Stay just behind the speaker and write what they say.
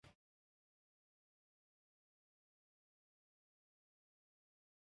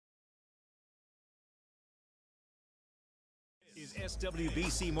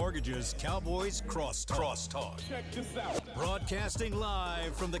SWBC Mortgage's Cowboys Crosstalk. Check this out. Broadcasting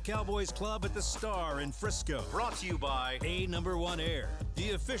live from the Cowboys Club at the Star in Frisco. Brought to you by A#1 Air,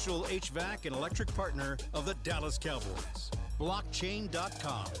 the official HVAC and electric partner of the Dallas Cowboys.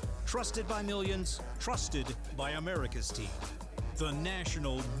 Blockchain.com. Trusted by millions, trusted by America's team. The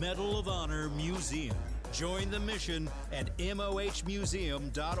National Medal of Honor Museum. Join the mission at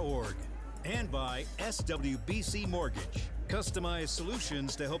mohmuseum.org. And by SWBC Mortgage. Customized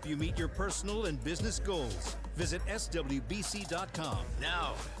solutions to help you meet your personal and business goals. Visit swbc.com.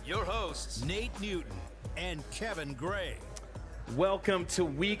 Now, your hosts, Nate Newton and Kevin Gray. Welcome to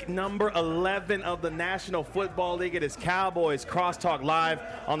week number 11 of the National Football League. It is Cowboys Crosstalk live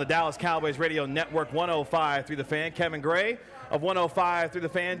on the Dallas Cowboys Radio Network 105 through the fan. Kevin Gray of 105 through the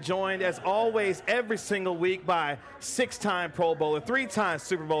fan, joined as always every single week by 6-time Pro Bowler, 3-time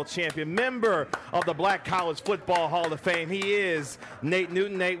Super Bowl champion, member of the Black College Football Hall of Fame. He is Nate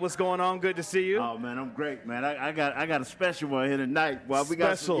Newton. Nate, what's going on? Good to see you. Oh man, I'm great, man. I got a special one here tonight. Well, we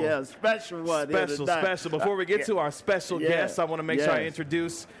got special one here tonight. Special. Before we get to our special guest, I want to make sure I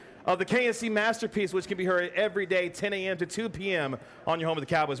introduce the KNC Masterpiece, which can be heard every day, 10 a.m. to 2 p.m. on your home of the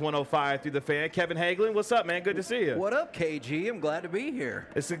Cowboys 105 through the fan. Kevin Hagelin, what's up, man? Good to see you. What up, KG? I'm glad to be here.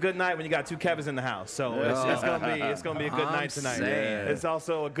 It's a good night when you got two Kevins in the house, so it's gonna be a good night tonight. It's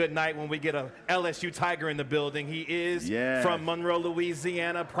also a good night when we get a LSU Tiger in the building. He is from Monroe,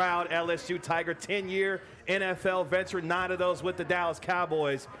 Louisiana, proud LSU Tiger, 10-year NFL veteran, 9 of those with the Dallas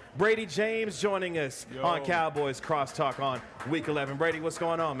Cowboys. Bradie James joining us on Cowboys Crosstalk on week 11. Bradie, what's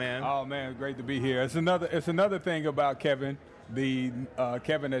going on, man? Oh man, great to be here. It's another thing about Kevin. The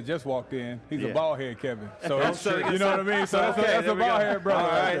Kevin that just walked in, he's a bald head Kevin. So you know what I mean? So that's a bald head brother. All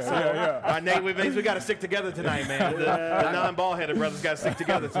right, all right, Nate, we got to stick together tonight, man. The non-bald headed brothers got to stick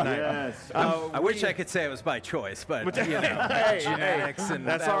together tonight. Yes. I wish I could say it was by choice, but you know, genetics and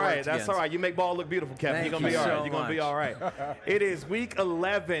that's all right. That's all right. You make ball look beautiful, Kevin. You're gonna be all right. You're gonna be all right. It is week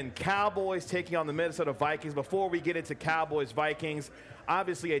 11. Cowboys taking on the Minnesota Vikings. Before we get into Cowboys Vikings,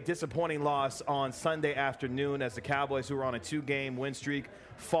 obviously a disappointing loss on Sunday afternoon as the Cowboys, who were on a 2-game win streak,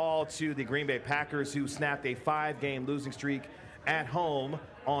 fall to the Green Bay Packers, who snapped a 5-game losing streak at home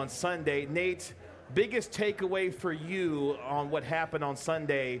on Sunday. Nate, biggest takeaway for you on what happened on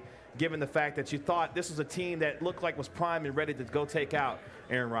Sunday, given the fact that you thought this was a team that looked like was primed and ready to go take out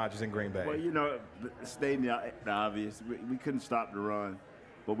Aaron Rodgers in Green Bay? Well, you know, stating the obvious, we couldn't stop the run,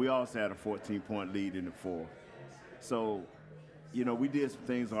 but we also had a 14-point lead in the fourth. So, you know, we did some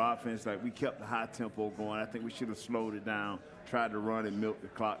things on offense, like we kept the high tempo going. I think we should have slowed it down, tried to run and milk the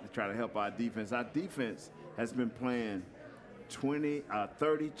clock to try to help our defense. Our defense has been playing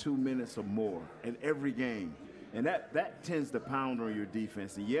 32 minutes or more in every game. And that tends to pound on your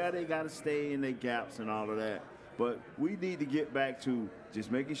defense. And, they got to stay in their gaps and all of that. But we need to get back to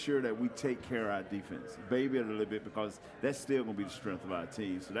just making sure that we take care of our defense, baby it a little bit, because that's still going to be the strength of our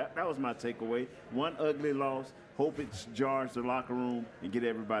team. So that was my takeaway. One ugly loss. Hope it jars the locker room and get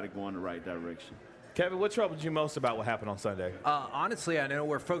everybody going the right direction. Kevin, what troubled you most about what happened on Sunday? Honestly, I know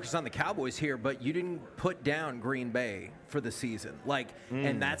we're focused on the Cowboys here, but you didn't put down Green Bay for the season.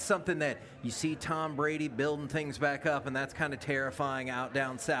 And that's something that you see Tom Brady building things back up, and that's kind of terrifying out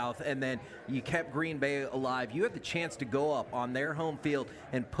down south. And then you kept Green Bay alive. You had the chance to go up on their home field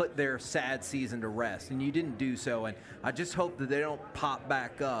and put their sad season to rest, and you didn't do so. And I just hope that they don't pop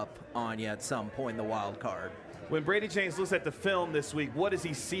back up on you at some point in the wild card. When Bradie James looks at the film this week, what does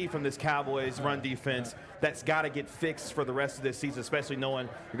he see from this Cowboys run defense that's got to get fixed for the rest of this season, especially knowing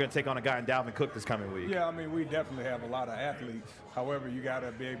you're going to take on a guy in Dalvin Cook this coming week? Yeah, I mean, we definitely have a lot of athletes. However, you got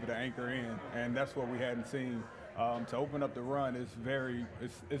to be able to anchor in, and that's what we hadn't seen. To open up the run is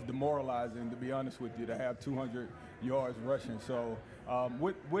it's demoralizing, to be honest with you, to have 200 yards rushing. So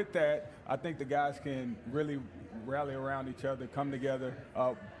with that, I think the guys can really rally around each other, come together,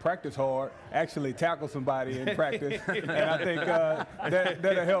 practice hard, actually tackle somebody in practice, and I think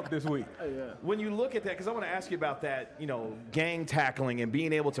that'll help this week. When you look at that, because I want to ask you about that, gang tackling and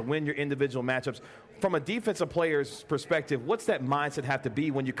being able to win your individual matchups, from a defensive player's perspective, what's that mindset have to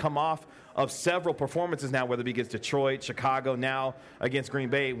be when you come off of several performances now, whether it be against Detroit, Chicago, now against Green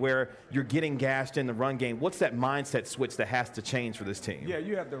Bay, where you're getting gashed in the run game? What's that mindset switch that has to change for this team? Yeah,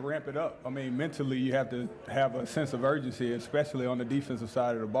 you have to ramp it up. I mean, mentally, you have to have a sense of urgency, especially on the defensive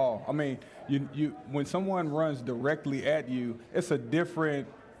side of the ball. I mean, you when someone runs directly at you, it's a different,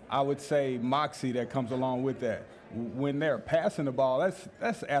 I would say, moxie that comes along with that. when they're passing the ball,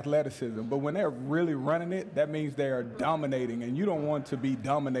 that's athleticism. But when they're really running it, that means they are dominating, and you don't want to be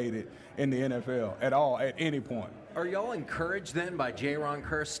dominated in the NFL at all at any point. Are y'all encouraged then by Jaron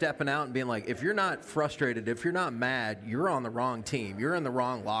Kearse stepping out and being like, if you're not frustrated, if you're not mad, you're on the wrong team. You're in the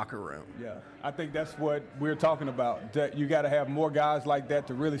wrong locker room. Yeah, I think that's what we're talking about. That you got to have more guys like that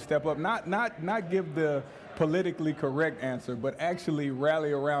to really step up. Not give the politically correct answer, but actually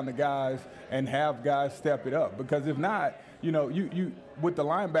rally around the guys and have guys step it up. Because if not, you with the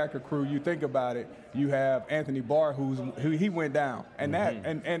linebacker crew, you think about it. You have Anthony Barr, who he went down, and that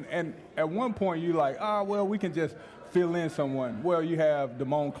and at one point you like, well, we can just fill in someone. Well, you have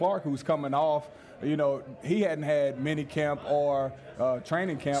Damone Clark, who's coming off. He hadn't had mini camp or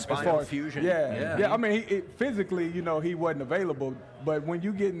training camp Spinal as far as fusion. Yeah. I mean, physically, he wasn't available. But when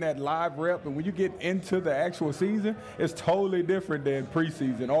you get in that live rep and when you get into the actual season, it's totally different than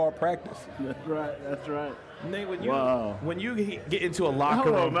preseason or practice. That's right. Nate, when you get into a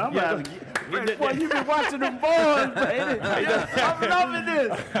locker room, you've been watching them boys, baby. I'm loving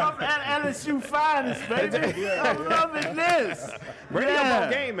this. I'm at LSU finest, baby. I'm loving this. Bradie up on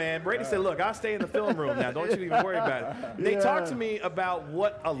game, man. Bradie said, "Look, I'll stay in the film room now. Don't you even worry about it." Nate, talk to me about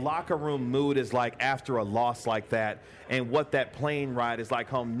what a locker room mood is like after a loss like that, and what that plane ride is like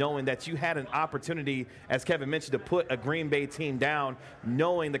home, knowing that you had an opportunity, as Kevin mentioned, to put a Green Bay team down,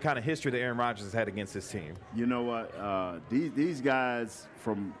 knowing the kind of history that Aaron Rodgers has had against this team. You know what? These guys,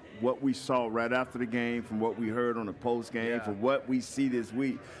 from what we saw right after the game, from what we heard on the post game, from what we see this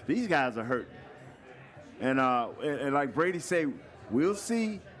week, these guys are hurting. And like Bradie said, we'll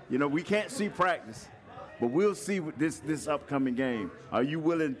see. We can't see practice, but we'll see this upcoming game. Are you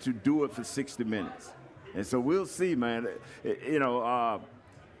willing to do it for 60 minutes? And so we'll see, man.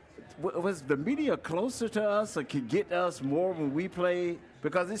 Was the media closer to us or could get us more when we played?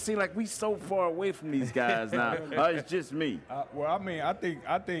 Because it seemed like we so far away from these guys now. It's just me. I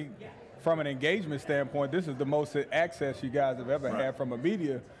think from an engagement standpoint, this is the most access you guys have ever had from a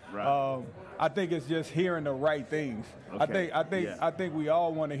media. Right. I think it's just hearing the right things. Okay. I think we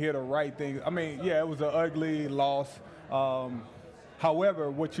all want to hear the right things. I mean, it was an ugly loss. However,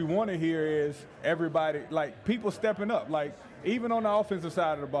 what you want to hear is everybody, like people stepping up. Like even on the offensive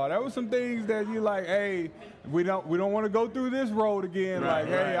side of the ball, there were some things that you like. Hey, we don't want to go through this road again.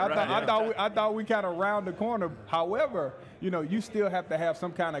 I thought we kind of round the corner. However, you still have to have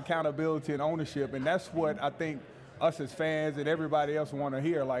some kind of accountability and ownership, and that's what I think us as fans and everybody else want to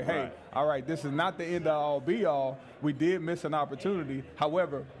hear. Like, hey, all right, this is not the end all be all. We did miss an opportunity.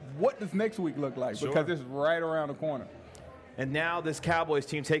 However, what does next week look like? Sure. Because it's right around the corner. And now this Cowboys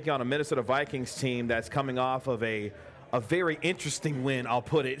team taking on a Minnesota Vikings team that's coming off of a very interesting win, I'll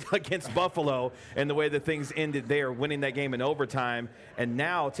put it, against Buffalo, and the way that things ended there, winning that game in overtime, and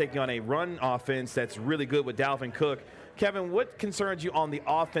now taking on a run offense that's really good with Dalvin Cook. Kevin, what concerns you on the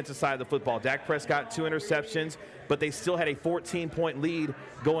offensive side of the football? Dak Prescott, 2 interceptions, but they still had a 14-point lead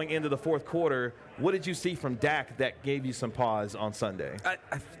going into the fourth quarter. What did you see from Dak that gave you some pause on Sunday?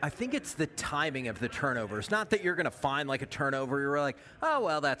 I think it's the timing of the turnovers. Not that you're going to find like a turnover. You're like, oh,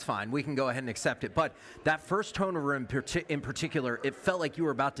 well, that's fine. We can go ahead and accept it. But that first turnover in particular, it felt like you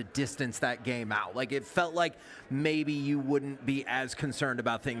were about to distance that game out. Like it felt like maybe you wouldn't be as concerned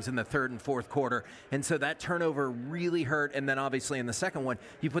about things in the third and fourth quarter. And so that turnover really hurt. And then obviously in the second one,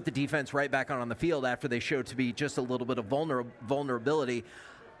 you put the defense right back on the field after they showed to be just a little bit of vulnerability.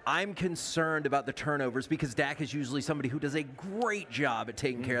 I'm concerned about the turnovers because Dak is usually somebody who does a great job at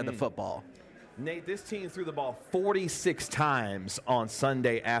taking care of the football. Nate, this team threw the ball 46 times on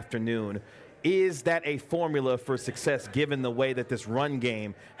Sunday afternoon. Is that a formula for success given the way that this run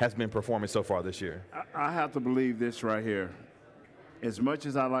game has been performing so far this year? I have to believe this right here. As much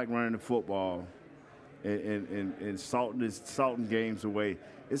as I like running the football and salting games away,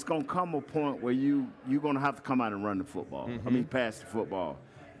 it's going to come a point where you're going to have to come out and run the football. Pass the football.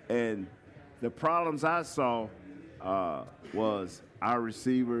 And the problems I saw was our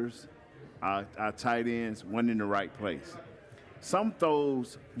receivers, our tight ends weren't in the right place. Some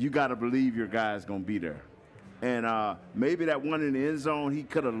throws, you got to believe your guy's going to be there. And maybe that one in the end zone, he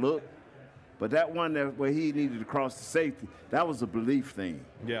could have looked. But that one where he needed to cross the safety, that was a belief thing.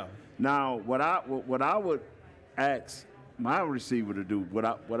 Yeah. Now, what I would ask my receiver to do,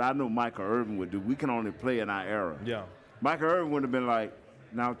 what I know Michael Irvin would do, we can only play in our era. Yeah. Michael Irvin would have been like,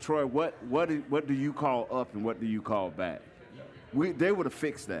 now, Troy, what do you call up and what do you call back? They would have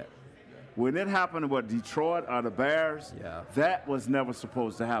fixed that. When it happened to Detroit or the Bears, that was never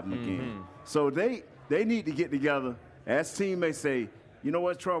supposed to happen again. So they need to get together. As teammates say, you know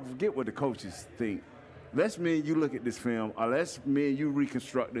what, Troy, forget what the coaches think. let's me and you look at this film, or let's me and you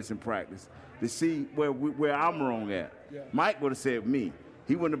reconstruct this in practice to see where I'm wrong at. Yeah. Mike would have said me.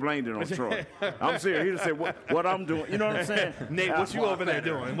 He wouldn't have blamed it on Troy. I'm serious. He'd have said what I'm doing. You know what I'm saying? Nate, what you over there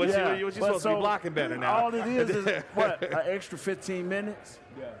doing? What you supposed to be blocking better now? All it is what, an extra 15 minutes?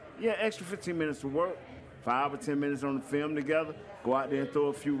 Yeah, extra 15 minutes to work, 5 or 10 minutes on the film together, go out there and throw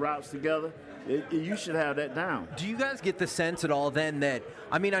a few routes together. You should have that down. Do you guys get the sense at all then that,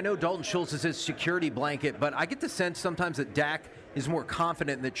 I mean, I know Dalton Schultz is his security blanket, but I get the sense sometimes that Dak is more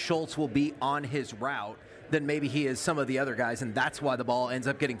confident that Schultz will be on his route than maybe he is some of the other guys, and that's why the ball ends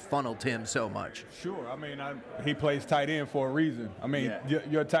up getting funneled to him so much. Sure. I mean, he plays tight end for a reason. I mean,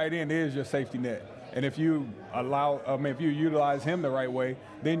 your tight end is your safety net. And if you if you utilize him the right way,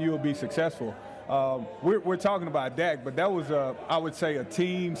 then you'll be successful. We're talking about Dak, but that was, I would say, a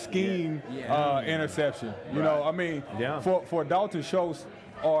team scheme interception. You know, I mean, for Dalton Schultz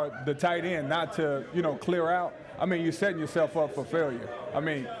or the tight end not to, clear out, I mean, you're setting yourself up for failure. I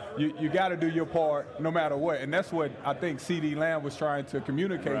mean, you got to do your part no matter what, and that's what I think C.D. Lamb was trying to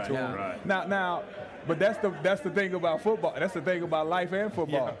communicate to him. Right. Now, but that's the thing about football. That's the thing about life and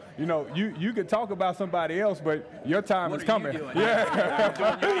football. Yeah. You could talk about somebody else, but your time is coming. You're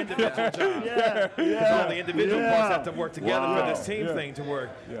doing your individual job. All the individual parts have to work together for this team thing to work.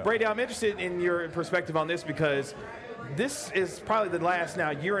 Yeah. Bradie, I'm interested in your perspective on this because this is probably the last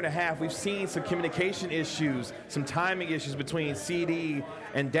year and a half. We've seen some communication issues, some timing issues between CD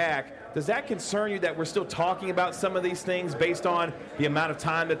and Dak. Does that concern you that we're still talking about some of these things based on the amount of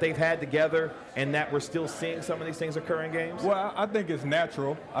time that they've had together and that we're still seeing some of these things occur in games? Well, I think it's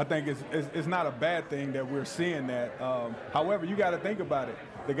natural. I think it's not a bad thing that we're seeing that. However, you got to think about it.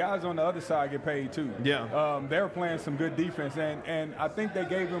 The guys on the other side get paid too. Yeah. They were playing some good defense, and I think they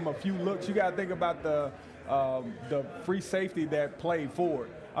gave him a few looks. You got to think about the free safety that played forward.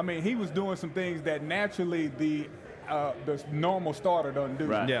 I mean, he was doing some things that naturally the normal starter doesn't do.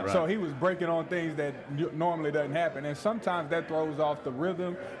 Right. Yeah. So he was breaking on things that normally doesn't happen, and sometimes that throws off the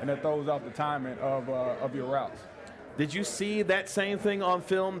rhythm and that throws off the timing of your routes. Did you see that same thing on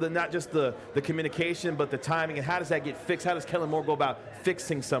film, not just the communication, but the timing, and how does that get fixed? How does Kellen Moore go about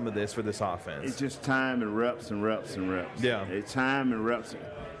fixing some of this for this offense? It's just time and reps and reps and reps. Yeah. It's time and reps.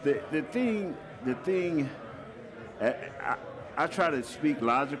 The thing, I try to speak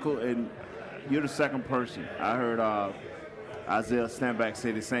logical, and you're the second person. I heard Isaiah Stanback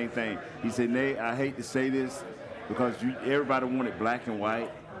say the same thing. He said, Nate, I hate to say this because everybody wanted black and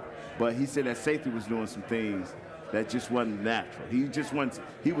white, but he said that safety was doing some things that just wasn't natural.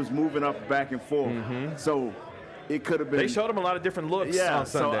 He was moving up, back and forth. Mm-hmm. So it could have been. They showed him a lot of different looks on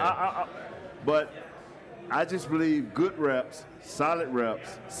Sunday. But I just believe good reps, solid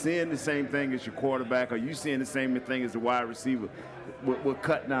reps, seeing the same thing as your quarterback, or you seeing the same thing as the wide receiver, will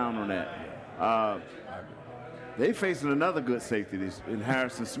cut down on that. They facing another good safety in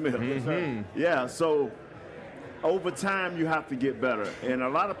Harrison Smith. Mm-hmm. Yeah, so over time you have to get better. And a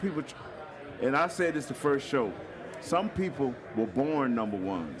lot of people, and I said this the first show, some people were born number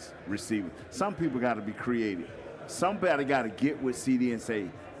ones, receivers. Some people got to be creative. Somebody got to get with CD and say,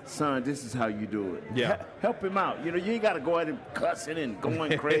 son, this is how you do it. Yeah. Help him out. You ain't got to go at him cussing and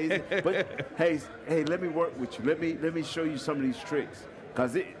going crazy. But, hey, let me work with you. Let me show you some of these tricks.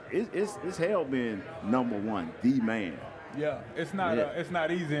 Because it's hell being number one, the man. Yeah, it's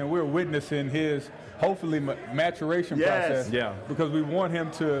not easy, and we're witnessing his, hopefully, maturation process. Yeah. Because we want him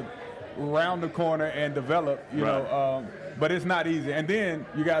to round the corner and develop, you know, but it's not easy. And then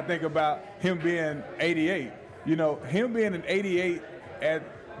you got to think about him being 88. Him being an 88 at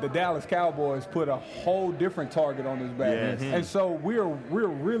the Dallas Cowboys put a whole different target on his back. Yes. And so we're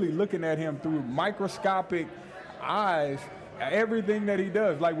really looking at him through microscopic eyes. Everything that he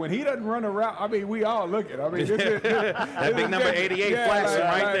does, like when he doesn't run a route, I mean, we all look at it. I mean, that big number 88 flashing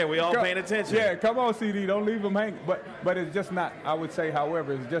right there. We all paying attention. Yeah, come on, CD, don't leave him hanging. But it's just not. I would say,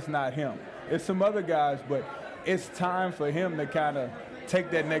 however, it's just not him. It's some other guys, but it's time for him to kind of take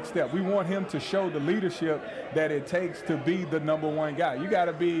that next step. We want him to show the leadership that it takes to be the number one guy. You got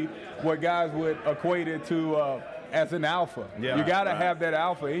to be what guys would equate it to as an alpha. Yeah, you got to have that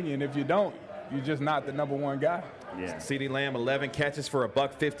alpha in you, and if you don't, you're just not the number one guy. Yeah. CeeDee Lamb, 11 catches for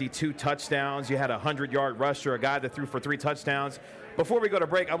 $150, 2 touchdowns. You had a 100-yard rusher, a guy that threw for 3 touchdowns. Before we go to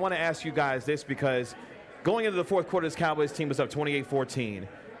break, I want to ask you guys this because going into the fourth quarter, this Cowboys team was up 28-14.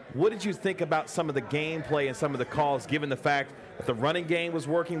 What did you think about some of the gameplay and some of the calls, given the fact that the running game was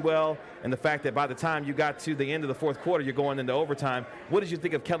working well and the fact that by the time you got to the end of the fourth quarter, you're going into overtime? What did you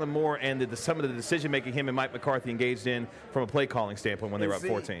think of Kellen Moore and some of the decision-making him and Mike McCarthy engaged in from a play-calling standpoint when they were up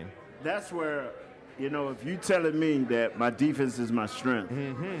 14? That's where if you're telling me that my defense is my strength,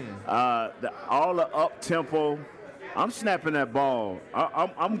 all the up-tempo, I'm snapping that ball.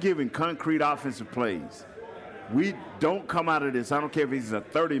 I'm giving concrete offensive plays. We don't come out of this. I don't care if he's a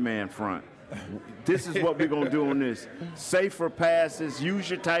 30-man front. This is what we're going to do on this. Safer passes, use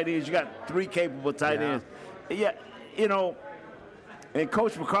your tight ends. You got 3 capable tight ends. Yeah, and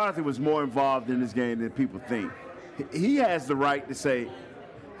Coach McCarthy was more involved in this game than people think. He has the right to say,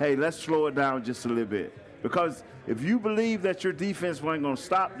 hey, let's slow it down just a little bit. Because if you believe that your defense wasn't going to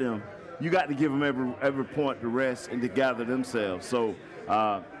stop them, you got to give them every point to rest and to gather themselves. So,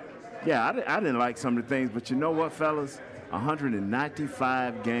 I didn't like some of the things. But you know what, fellas?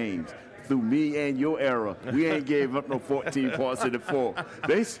 195 games. Through me and your era, we ain't gave up no 14 points in the fourth.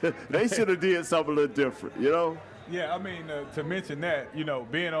 They should have did something a little different, Yeah, I mean, to mention that,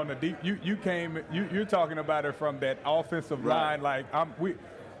 being on the deep, you're talking about it from that offensive line. Like,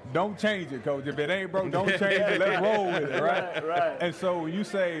 don't change it, Coach. If it ain't broke, don't change it. Let's roll with it, right? Right. And so you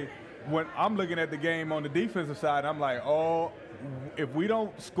say, when I'm looking at the game on the defensive side, I'm like, if we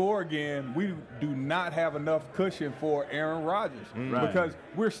don't score again, we do not have enough cushion for Aaron Rodgers. Right. Because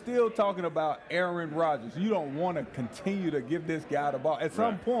we're still talking about Aaron Rodgers. You don't want to continue to give this guy the ball. At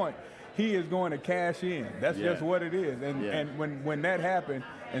some point, he is going to cash in. That's just what it is. And when that happened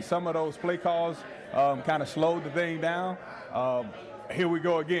and some of those play calls kind of slowed the thing down, here we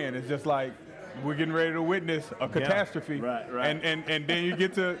go again. It's just like we're getting ready to witness a catastrophe. Right. And then you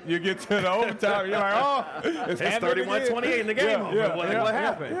get to the overtime. You're like, it's 31-28 in the game. What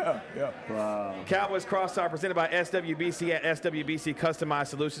happened? Yeah. Wow. Cowboys Crosstalk presented by SWBC at SWBC. Customized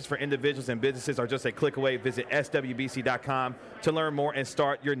solutions for individuals and businesses are just a click away. Visit SWBC.com to learn more and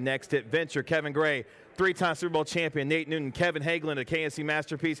start your next adventure. Kevin Gray, 3-time Super Bowl champion Nate Newton, Kevin Hagelin, a KNC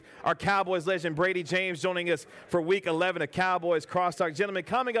masterpiece. Our Cowboys legend Bradie James joining us for Week 11 of Cowboys Crosstalk. Gentlemen,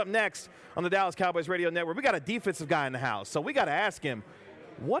 coming up next on the Dallas Cowboys Radio Network, we got a defensive guy in the house, so we got to ask him,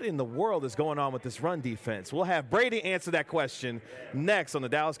 what in the world is going on with this run defense? We'll have Bradie answer that question next on the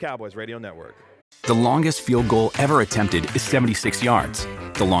Dallas Cowboys Radio Network. The longest field goal ever attempted is 76 yards.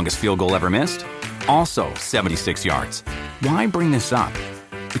 The longest field goal ever missed? Also 76 yards. Why bring this up?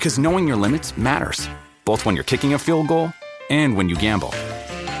 Because knowing your limits matters, both when you're kicking a field goal and when you gamble.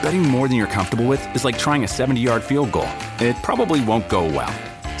 Betting more than you're comfortable with is like trying a 70-yard field goal. It probably won't go well.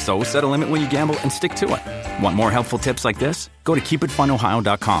 So set a limit when you gamble and stick to it. Want more helpful tips like this? Go to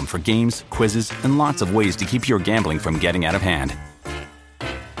keepitfunohio.com for games, quizzes, and lots of ways to keep your gambling from getting out of hand.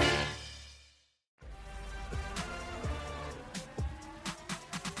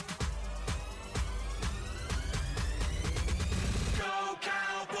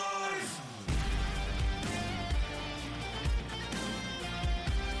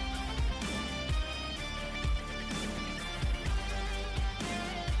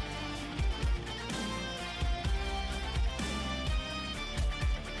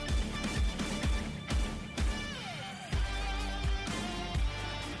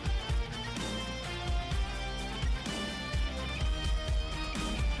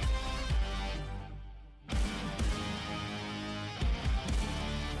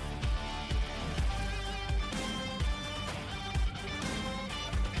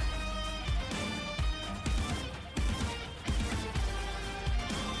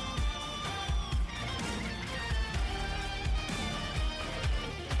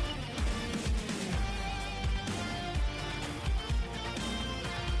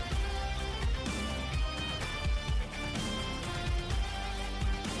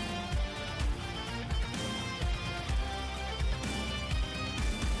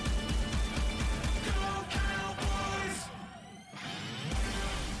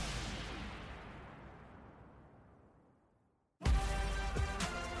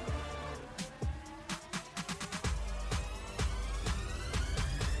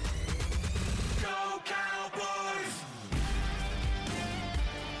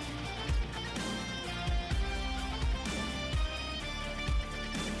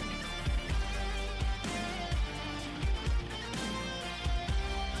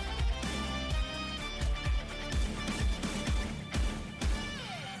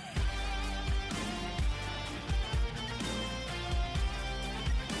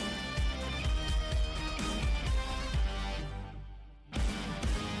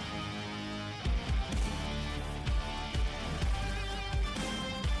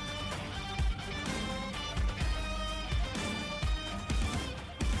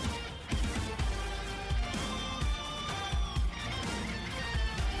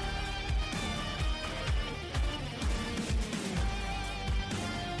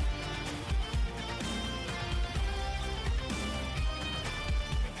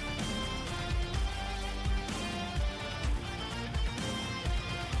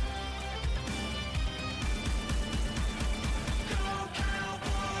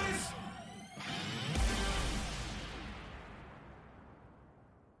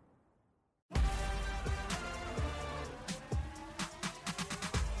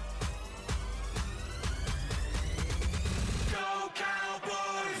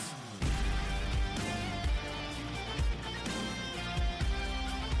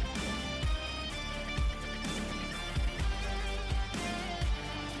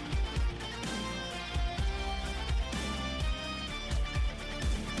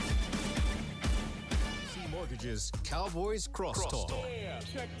 is Cowboys Crosstalk. Yeah,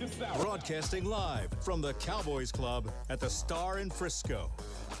 check this out. Broadcasting live from the Cowboys Club at the Star in Frisco.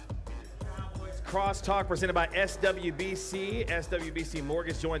 Crosstalk presented by SWBC. SWBC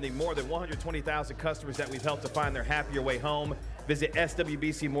Mortgage joined the more than 120,000 customers that we've helped to find their happier way home. Visit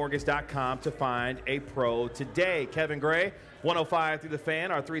SWBCmortgage.com to find a pro today. Kevin Gray, 105 through the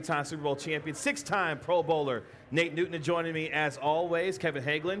fan, our three-time Super Bowl champion, six-time Pro Bowler. Nate Newton joining me as always. Kevin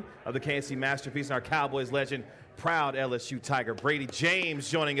Hagelin of the KNC Masterpiece and our Cowboys legend, proud LSU Tiger. Bradie James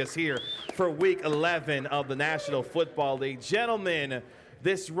joining us here for Week 11 of the National Football League. Gentlemen,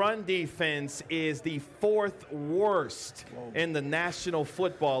 this run defense is the fourth worst in the National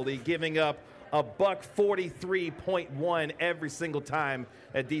Football League, giving up a $143.1 every single time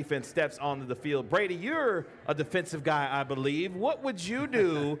a defense steps onto the field. Bradie, you're a defensive guy, I believe. What would you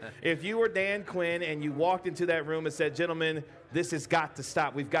do if you were Dan Quinn and you walked into that room and said, gentlemen, this has got to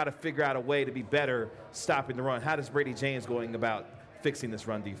stop. We've got to figure out a way to be better stopping the run. How does Bradie James going about fixing this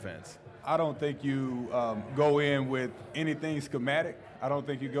run defense? I don't think you go in with anything schematic. I don't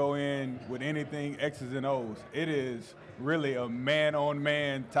think you go in with anything X's and O's. It is really a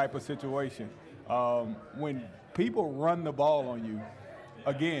man-on-man type of situation. When people run the ball on you,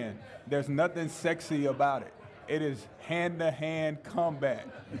 again, there's nothing sexy about it. It is hand-to-hand combat.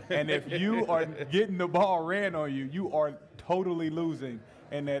 And if you are getting the ball ran on you, you are totally losing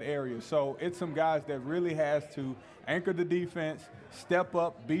in that area. So it's some guys that really has to anchor the defense, step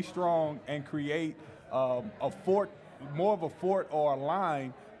up, be strong, and create a fort, more of a fort or a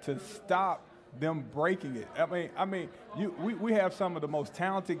line to stop them breaking it. I mean, we have some of the most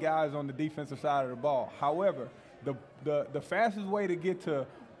talented guys on the defensive side of the ball. However, the fastest way to get to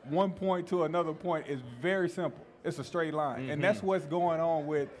one point to another point is very simple. It's a straight line, and that's what's going on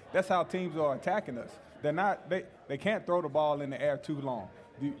with. That's how teams are attacking us. They're not. They can't throw the ball in the air too long.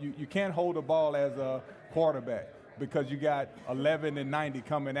 You can't hold the ball as a quarterback because you got 11 and 90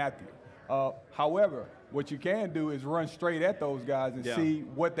 coming at you. However, what you can do is run straight at those guys and see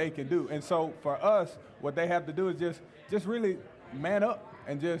what they can do. And so for us, what they have to do is just really man up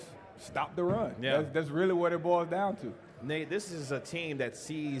and just stop the run. Yeah. That's really what it boils down to. Nate, this is a team that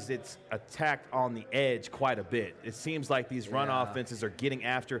sees its attack on the edge quite a bit. It seems like these run offenses are getting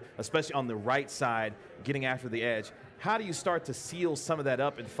after, especially on the right side, getting after the edge. How do you start to seal some of that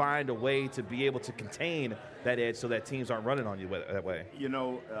up and find a way to be able to contain that edge so that teams aren't running on you that way? You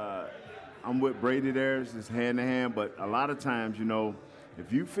know, I'm with Bradie there. It's just hand-to-hand. But a lot of times, you know,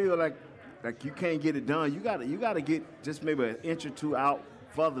 if you feel like you can't get it done, you gotta get just maybe an inch or two out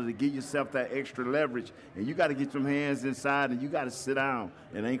further to give yourself that extra leverage. And you got to get some hands inside, and you got to sit down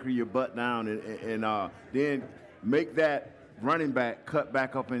and anchor your butt down and then make that running back cut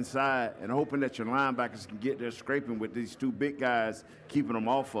back up inside and hoping that your linebackers can get there scraping with these two big guys, keeping them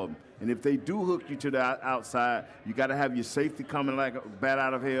off of them. And if they do hook you to the outside, you got to have your safety coming like a bat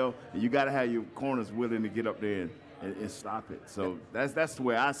out of hell, and you got to have your corners willing to get up there and stop it. So that's the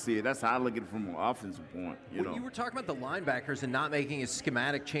way I see it. That's how I look at it from an offensive point. You know, you were talking about the linebackers and not making a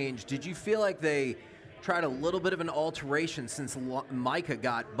schematic change. Did you feel like they tried a little bit of an alteration since Micah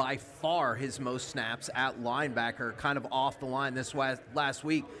got by far his most snaps at linebacker, kind of off the line this last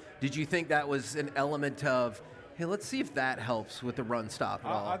week? Did you think that was an element of, hey, let's see if that helps with the run stop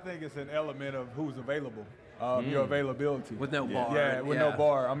at all? I think it's an element of who's available. Your availability. With no bar. Yeah, with no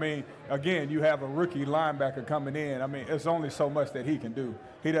bar. I mean, again, you have a rookie linebacker coming in. I mean, it's only so much that he can do.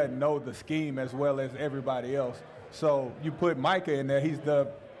 He doesn't know the scheme as well as everybody else. So you put Micah in there, he's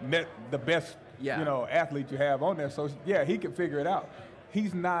the best athlete you have on there. So, yeah, he can figure it out.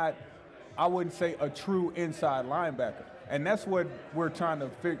 He's not, I wouldn't say, a true inside linebacker. And that's what we're trying to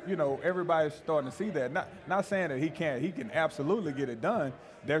figure. You know, everybody's starting to see that. Not saying that he can't. He can absolutely get it done.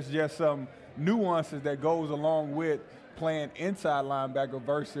 There's just some nuances that goes along with playing inside linebacker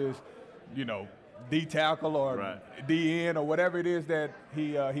versus, you know, D tackle or D end or whatever it is that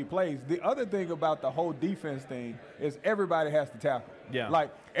he plays. The other thing about the whole defense thing is everybody has to tackle. Yeah. Like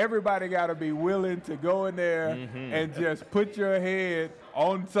everybody got to be willing to go in there and just put your head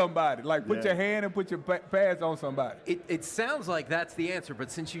on somebody. Like put your hand and put your pads on somebody. It sounds like that's the answer, but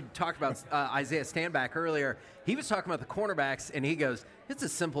since you talked about Isaiah Stanback earlier, he was talking about the cornerbacks, and he goes, it's a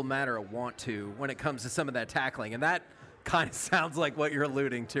simple matter of want to when it comes to some of that tackling, and that kind of sounds like what you're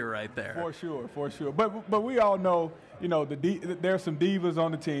alluding to right there. For sure. But we all know, you know, there's some divas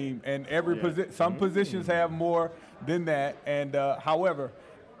on the team, and some positions have more than that. And however,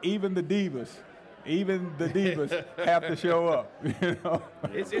 even the divas have to show up. You know?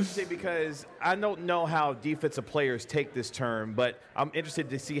 It's interesting because I don't know how defensive players take this term, but I'm interested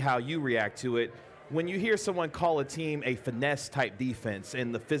to see how you react to it. When you hear someone call a team a finesse-type defense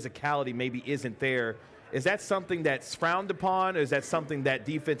and the physicality maybe isn't there, Is that something that's frowned upon, or is that something that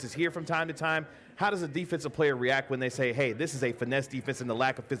defenses hear from time to time? How does a defensive player react when they say, hey, this is a finesse defense and the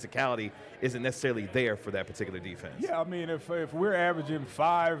lack of physicality isn't necessarily there for that particular defense? Yeah, I mean, if we're averaging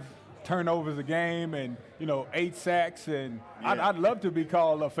 5 turnovers a game and, 8 sacks, and I'd love to be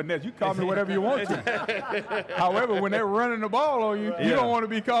called a finesse. You call me whatever you want to. However, when they're running the ball on you, you don't want to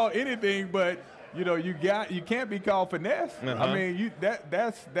be called anything but, you can't be called finesse. I mean,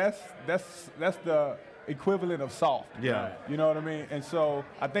 that's the equivalent of soft. Yeah. You know what I mean? And so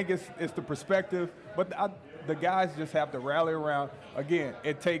I think it's the perspective, but the guys just have to rally around. Again,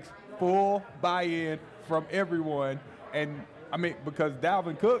 it takes full buy-in from everyone. And, I mean, because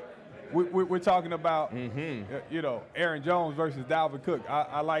Dalvin Cook, we're talking about, Aaron Jones versus Dalvin Cook.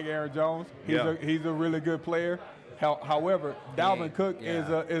 I like Aaron Jones. He's a really good player. However, Dalvin Cook is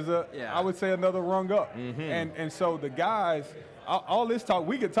I would say another rung up. And so the guys, all this talk,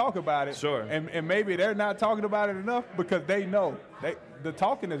 we could talk about it. Sure. And maybe they're not talking about it enough because they know the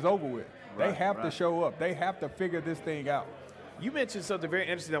talking is over with. They have to show up. They have to figure this thing out. You mentioned something very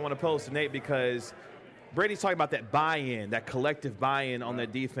interesting I want to pose to Nate, because Brady's talking about that buy-in, that collective buy-in on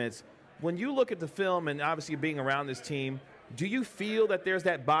that defense. When you look at the film and obviously being around this team, do you feel that there's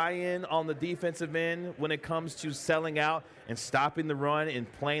that buy-in on the defensive end when it comes to selling out and stopping the run and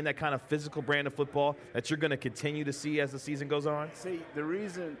playing that kind of physical brand of football that you're going to continue to see as the season goes on? See, the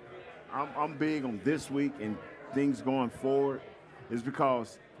reason I'm big on this week and things going forward is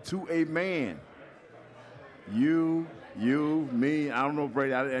because to a man, you, me, I don't know,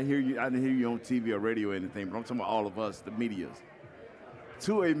 Brady, I didn't hear you on TV or radio or anything, but I'm talking about all of us, the medias.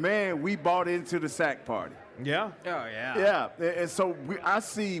 To a man, we bought into the sack party. Yeah. Oh, yeah. Yeah, and so I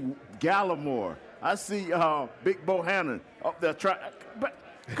see Gallimore. I see Big Bohannon up there trying. But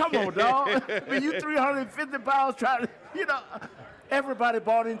come on, dog. I mean, you 350 pounds trying to, everybody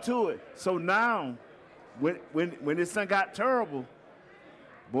bought into it. So now, when this thing got terrible,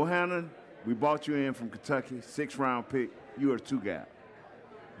 Bohannon, we bought you in from Kentucky, 6th-round pick. You are a 2 guy.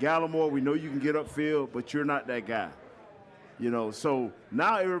 Gallimore, we know you can get upfield, but you're not that guy. So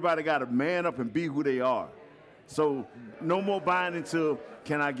now everybody got to man up and be who they are. So no more buying into,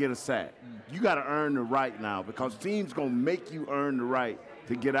 can I get a sack? You got to earn the right now, because teams going to make you earn the right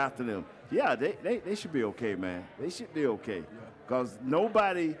to get after them. Yeah, they should be okay, man. They should be okay. Because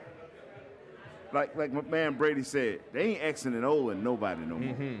nobody, like my man Brady said, they ain't Xing and O'ing nobody no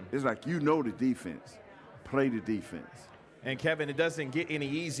more. It's like, the defense. Play the defense. And, Kevin, it doesn't get any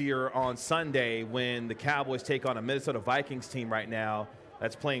easier on Sunday when the Cowboys take on a Minnesota Vikings team right now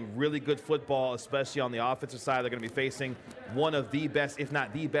that's playing really good football, especially on the offensive side. They're going to be facing one of the best, if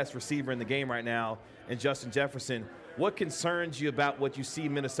not the best receiver in the game right now in Justin Jefferson. What concerns you about what you see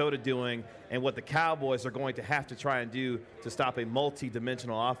Minnesota doing and what the Cowboys are going to have to try and do to stop a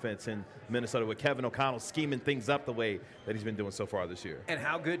multi-dimensional offense in Minnesota with Kevin O'Connell scheming things up the way that he's been doing so far this year? And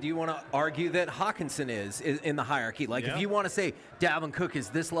how good do you want to argue that Hawkinson is in the hierarchy? Like, if you want to say Dalvin Cook is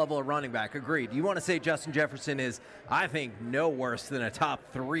this level of running back, agreed. You want to say Justin Jefferson is, I think, no worse than a top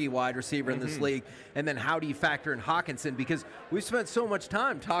 3 wide receiver in this league. And then how do you factor in Hawkinson? Because we've spent so much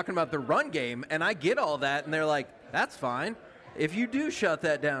time talking about the run game, and I get all that, and they're like, that's fine. If you do shut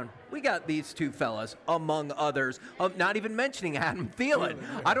that down, we got these 2 fellas, among others, not even mentioning Adam Thielen.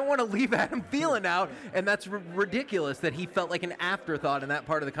 I don't want to leave Adam Thielen out, and that's ridiculous that he felt like an afterthought in that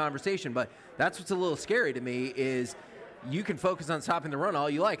part of the conversation. But that's what's a little scary to me is you can focus on stopping the run all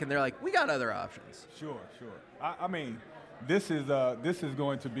you like, and they're like, we got other options. Sure. I mean, this is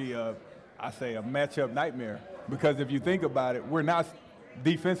going to be a matchup nightmare, because if you think about it, we're not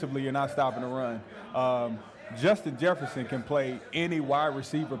defensively, you're not stopping the run. Justin Jefferson can play any wide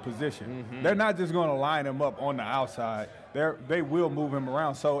receiver position. They're not just going to line him up on the outside. They will move him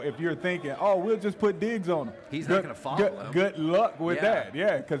around. So if you're thinking, we'll just put Diggs on him, he's not going to follow him. Good luck with that.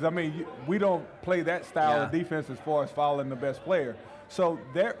 Yeah, because, I mean, we don't play that style of defense as far as following the best player. So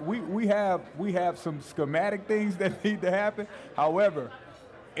we have some schematic things that need to happen. However,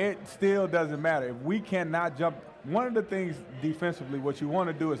 it still doesn't matter. If we cannot jump, one of the things defensively, what you want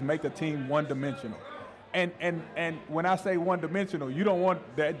to do is make a team one-dimensional. And when I say one-dimensional, you don't want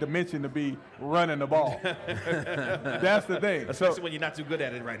that dimension to be running the ball. That's the thing. Especially when you're not too good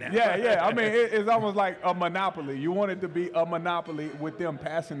at it right now. Yeah. I mean, it's almost like a monopoly. You want it to be a monopoly with them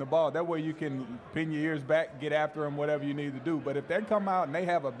passing the ball. That way you can pin your ears back, get after them, whatever you need to do. But if they come out and they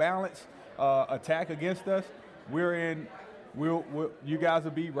have a balanced attack against us, you guys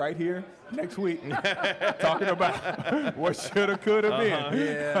will be right here next week talking about what should have, could have been.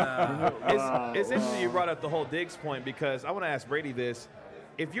 It's interesting you brought up the whole Diggs point, because I want to ask Brady this.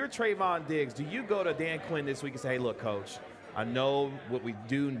 If you're Trayvon Diggs, do you go to Dan Quinn this week and say, hey, look, coach, I know what we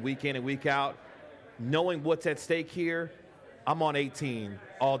do week in and week out. knowing what's at stake here, I'm on 18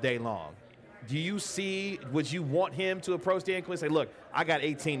 all day long. Would you want him to approach Dan Quinn and say, look, I got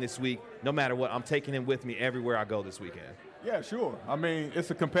 18 this week. No matter what, I'm taking him with me everywhere I go this weekend? Yeah, sure. I mean, it's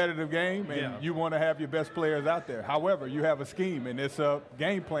a competitive game, and you want to have your best players out there. However, you have a scheme, and it's a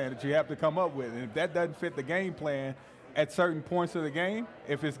game plan that you have to come up with. And if that doesn't fit the game plan at certain points of the game,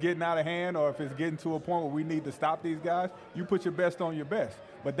 if it's getting out of hand or if it's getting to a point where we need to stop these guys, you put your best on your best.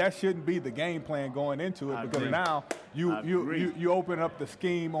 But that shouldn't be the game plan going into it, because now you open up the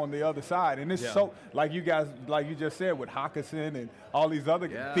scheme on the other side. And it's so, like you just said, with Hawkinson and all these other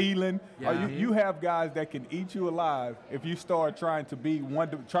Thielen, you have guys that can eat you alive if you start trying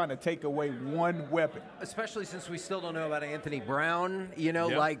to take away one weapon. Especially since we still don't know about Anthony Brown,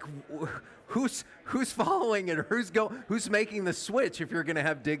 like who's following and who's making the switch if you're going to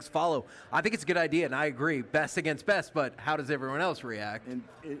have Diggs follow. I think it's a good idea, and I agree, best against best, but how does everyone else react? And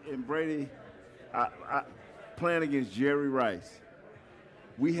Brady, playing against Jerry Rice,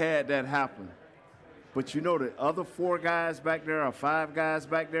 we had that happen. But the other 4 guys back there or 5 guys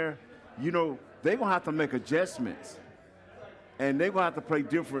back there, they're going to have to make adjustments. And they're going to have to play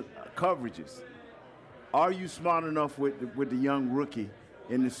different coverages. Are you smart enough with the young rookie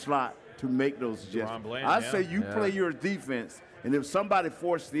in the slot to make those adjustments? I say you play your defense, and if somebody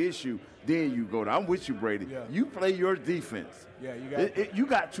forced the issue, then you go. I'm with you, Brady. Yeah. You play your defense. Yeah, you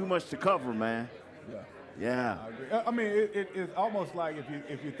got too much to cover, man. Yeah. I agree. I mean, it's almost like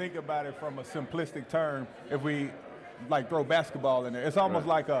if you think about it from a simplistic term, if we throw basketball in there, it's almost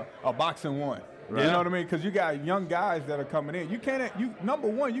like a boxing one. Right. You know what I mean? Because you got young guys that are coming in. Number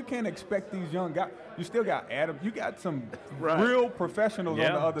one, you can't expect these young guys. You still got Adam. You got some real professionals on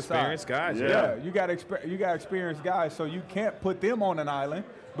the other side. Experienced guys. Yeah. You got experienced guys, so you can't put them on an island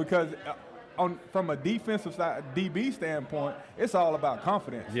because from a defensive side, DB standpoint, it's all about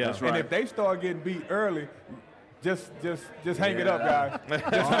confidence. Yeah, that's right. And if they start getting beat early, just hang it up, guys.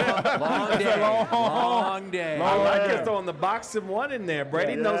 Long day. I like it throwing the boxing one in there.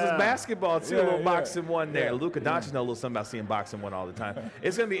 Brady knows his basketball too. A little boxing one there. Luka Doncic knows a little something about seeing boxing one all the time.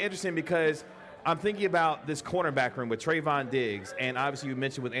 It's going to be interesting because I'm thinking about this cornerback room with Trayvon Diggs, and obviously you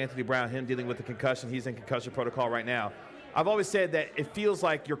mentioned with Anthony Brown, him dealing with the concussion. He's in concussion protocol right now. I've always said that it feels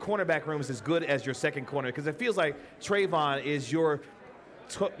like your cornerback room is as good as your second corner, because it feels like Trayvon is your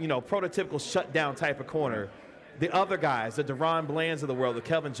prototypical shutdown type of corner. The other guys, the Deron Blands of the world, the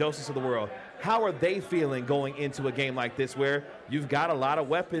Kelvin Josephs of the world, how are they feeling going into a game like this where you've got a lot of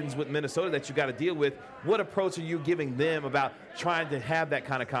weapons with Minnesota that you got to deal with? What approach are you giving them about trying to have that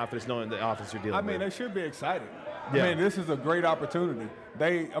kind of confidence knowing the offense you're dealing with? I mean, they should be excited. I mean, this is a great opportunity.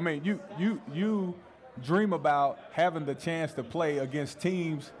 You dream about having the chance to play against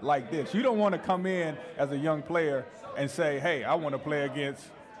teams like this. You don't want to come in as a young player and say, hey, I want to play against,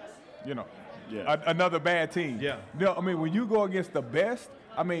 another bad team. Yeah. When you go against the best,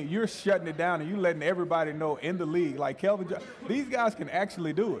 you're shutting it down and you're letting everybody know in the league, like Kelvin, these guys can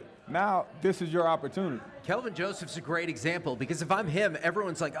actually do it. Now, this is your opportunity. Kelvin Joseph's a great example because if I'm him,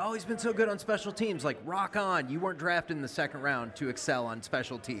 everyone's like, oh, he's been so good on special teams. Like, rock on. You weren't drafted in the second round to excel on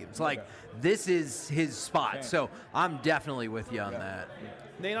special teams. This is his spot. So I'm definitely with you on that.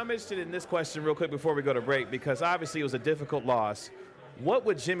 Nate, I'm interested in this question real quick before we go to break, because obviously it was a difficult loss. What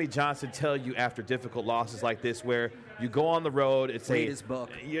would Jimmy Johnson tell you after difficult losses like this, where you go on the road? Read his book.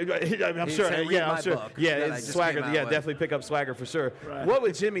 I'm sure. Book yeah, it's swagger. Yeah, definitely pick up swagger for sure. Right. What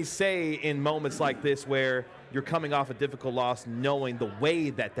would Jimmy say in moments like this, where you're coming off a difficult loss, knowing the way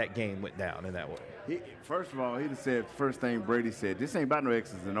that game went down in that way? First of all, he'd have said first thing Brady said, "This ain't about no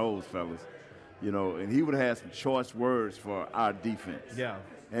X's and O's, fellas," and he would have had some choice words for our defense. Yeah.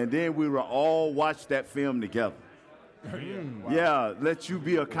 And then we would all watch that film together. Wow. Yeah, let you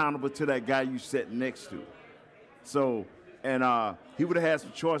be accountable to that guy you sat next to. So, and he would have had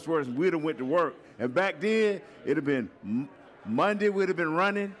some choice words, and we'd have went to work. And back then, it'd have been Monday, we'd have been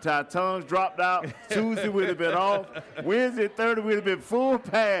running till our tongues dropped out. Tuesday, we'd have been off. Wednesday, Thursday, we'd have been full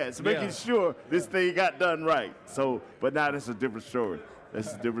pads, making sure this thing got done right. So, but now that's a different story.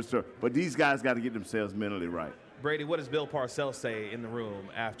 That's a different story. But these guys got to get themselves mentally right. Brady, what does Bill Parcells say in the room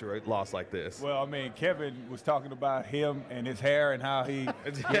after a loss like this? Well, Kevin was talking about him and his hair and how he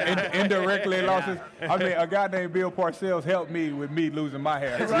indirectly lost his. A guy named Bill Parcells helped me with me losing my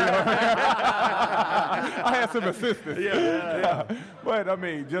hair. I had some assistance. Yeah. But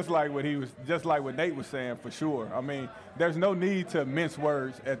just like what Nate was saying, for sure. There's no need to mince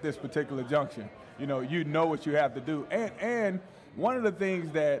words at this particular junction. You know what you have to do, and one of the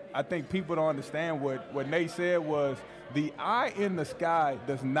things that I think people don't understand what Nate said was the eye in the sky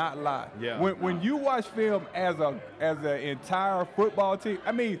does not lie. Yeah. When you watch film as an entire football team,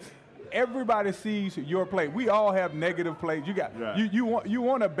 everybody sees your play. We all have negative plays. You got you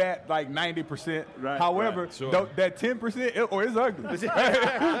want to bat like 90%. Right, However, right, sure. that 10%, it's ugly.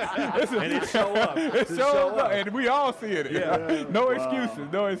 And it show up. It shows up, and we all see it. Yeah. No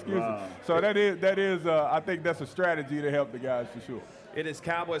excuses. No excuses. Wow. So that is. I think that's a strategy to help the guys for sure. It is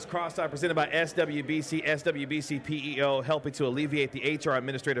Cowboys Crosstalk presented by SWBC, SWBC PEO, helping to alleviate the HR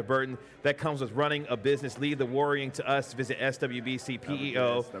administrative burden that comes with running a business. Leave the worrying to us. Visit swbcpeo.com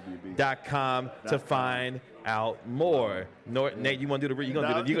to find out more. Nate, you want to do the read? You're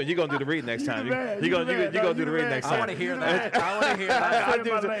gonna do the read next time. You're gonna do the read next time. I want to hear that. I want to hear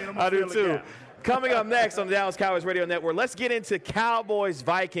that. I do too. Coming up next on the Dallas Cowboys Radio Network, let's get into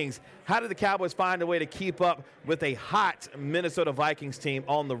Cowboys-Vikings. How did the Cowboys find a way to keep up with a hot Minnesota Vikings team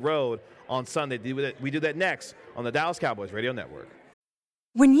on the road on Sunday? We do that next on the Dallas Cowboys Radio Network.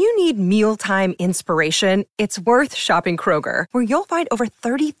 When you need mealtime inspiration, it's worth shopping Kroger, where you'll find over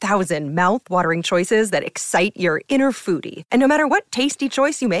 30,000 mouth-watering choices that excite your inner foodie. And no matter what tasty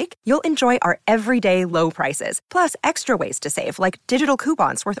choice you make, you'll enjoy our everyday low prices, plus extra ways to save, like digital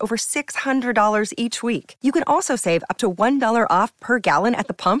coupons worth over $600 each week. You can also save up to $1 off per gallon at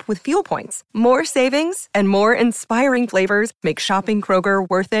the pump with fuel points. More savings and more inspiring flavors make shopping Kroger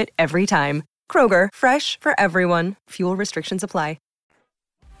worth it every time. Kroger, fresh for everyone. Fuel restrictions apply.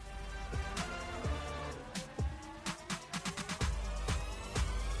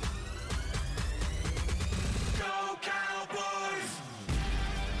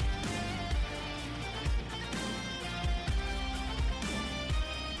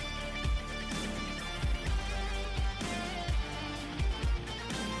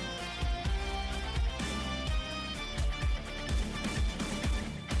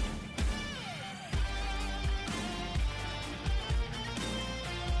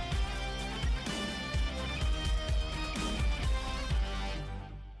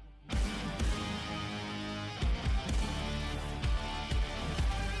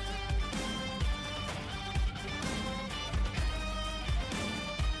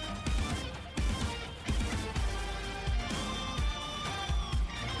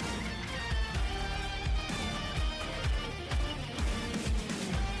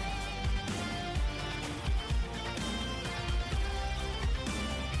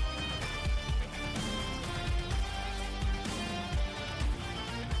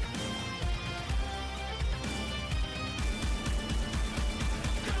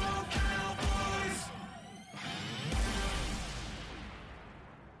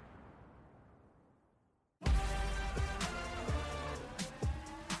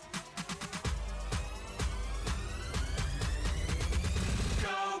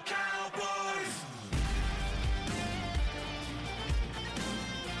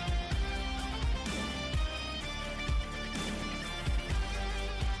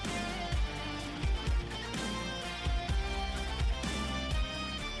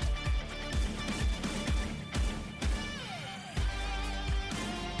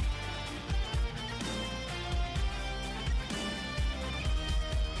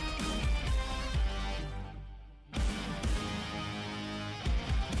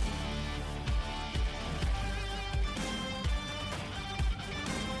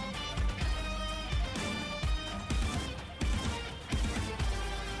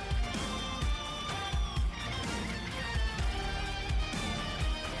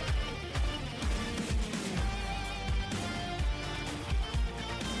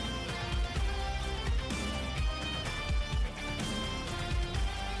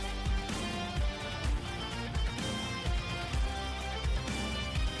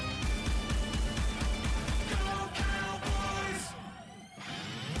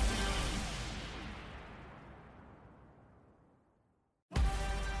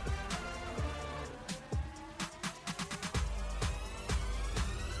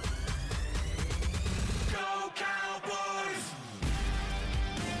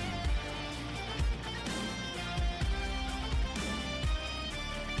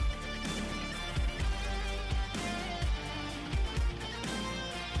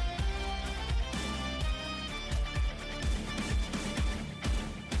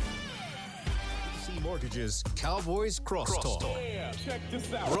 Mortgage's Cowboys Crosstalk. Yeah, check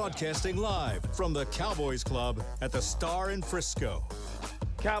this out. Broadcasting live from the Cowboys Club at the Star in Frisco.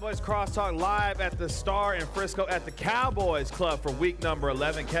 Cowboys Crosstalk live at the Star in Frisco at the Cowboys Club for week number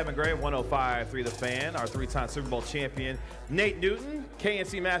 11. Kevin Gray, 105.3 The Fan, our three-time Super Bowl champion. Nate Newton,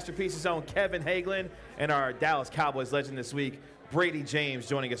 KNC Masterpieces own Kevin Hagelin, and our Dallas Cowboys legend this week, Bradie James,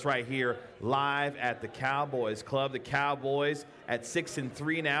 joining us right here live at the Cowboys Club. The Cowboys at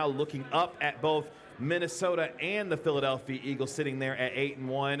 6-3 now, looking up at both Minnesota and the Philadelphia Eagles, sitting there at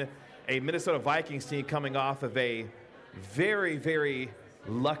 8-1. a Minnesota Vikings team coming off of a very, very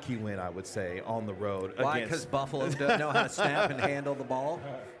lucky win, I would say, on the road. Why? Because Buffalo doesn't know how to snap and handle the ball?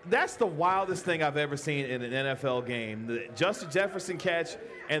 That's the wildest thing I've ever seen in an NFL game. The Justin Jefferson catch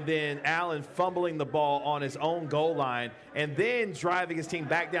and then Allen fumbling the ball on his own goal line and then driving his team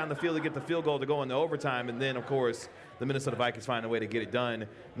back down the field to get the field goal to go into overtime. And then, of course, the Minnesota Vikings find a way to get it done.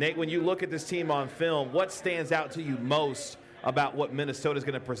 Nate, when you look at this team on film, what stands out to you most about what Minnesota is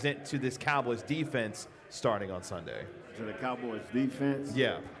going to present to this Cowboys defense starting on Sunday? To the Cowboys defense?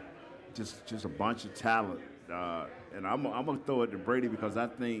 Yeah. Just a bunch of talent. And I'm going to throw it to Bradie because I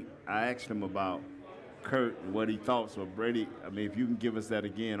think I asked him about Kurt and what he thought. So, Bradie, I mean, if you can give us that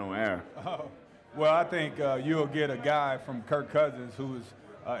again on air. Well, I think you'll get a guy from Kirk Cousins who's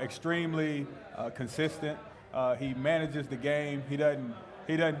extremely consistent. He manages the game. He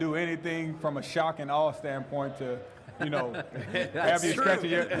doesn't do anything from a shock and awe standpoint to, have you scratching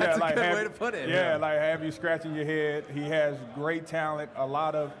your head. That's a good way to put it. Yeah, like have you scratching your head. He has great talent, a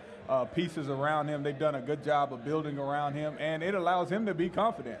lot of pieces around him. They've done a good job of building around him, and it allows him to be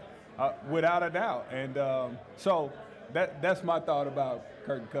confident, without a doubt. And so that's my thought about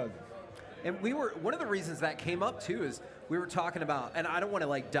Kirk Cousins. And one of the reasons that came up too is we were talking about, and I don't want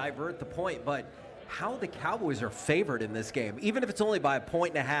to divert the point, but how the Cowboys are favored in this game, even if it's only by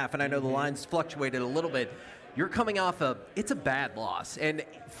 1.5, and I know the line's fluctuated a little bit. You're coming off it's a bad loss, and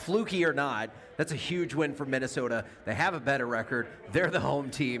fluky or not, that's a huge win for Minnesota. They have a better record. They're the home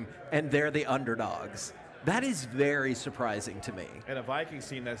team, and they're the underdogs. That is very surprising to me. And a Vikings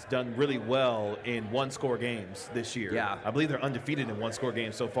team that's done really well in one-score games this year. Yeah. I believe they're undefeated in one-score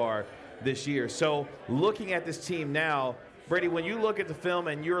games so far this year. So looking at this team now, Bradie, when you look at the film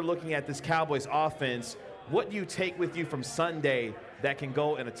and you're looking at this Cowboys offense, what do you take with you from Sunday that can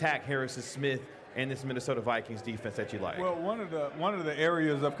go and attack Harrison Smith and this Minnesota Vikings defense that you like? Well, one of the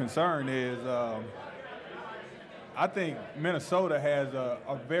areas of concern is I think Minnesota has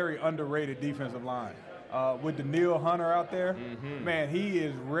a very underrated defensive line. With Danielle Hunter out there, man,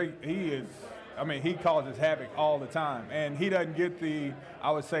 he causes havoc all the time. And he doesn't get the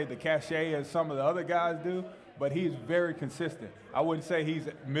cachet as some of the other guys do, but he's very consistent. I wouldn't say he's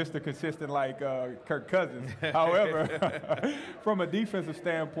Mr. Consistent like Kirk Cousins. However, from a defensive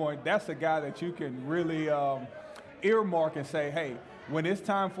standpoint, that's a guy that you can really earmark and say, hey, when it's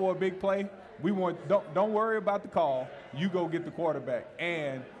time for a big play, don't worry about the call. You go get the quarterback.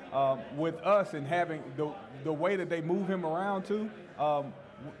 And with us and having the way that they move him around too,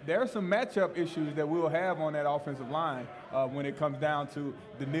 there are some matchup issues that we'll have on that offensive line when it comes down to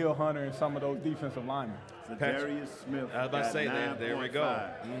Danielle Hunter and some of those defensive linemen. So Darius Smith. I was about to say that. There we go.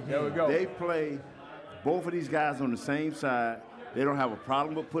 There we go. They play both of these guys on the same side. They don't have a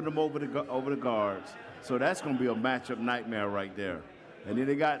problem with putting them over the guards. So that's going to be a matchup nightmare right there. And then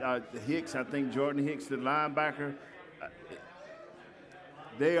they got Hicks, I think Jordan Hicks, the linebacker.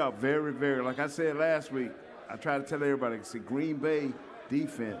 They are very, very, like I said last week, I try to tell everybody, it's the Green Bay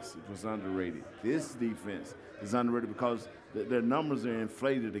defense was underrated. This defense is underrated because their numbers are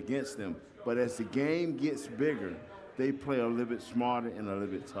inflated against them. But as the game gets bigger, they play a little bit smarter and a little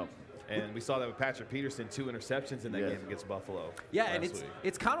bit tougher. And we saw that with Patrick Peterson, 2 interceptions in that game against Buffalo. Yeah, and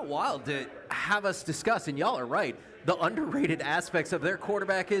it's kind of wild to have us discuss, and y'all are right, the underrated aspects of their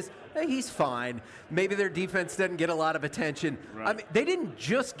quarterback is, hey, he's fine. Maybe their defense doesn't get a lot of attention. Right. I mean, they didn't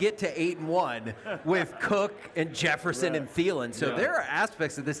just get to 8-1 with Cook and Jefferson and Thielen. So there are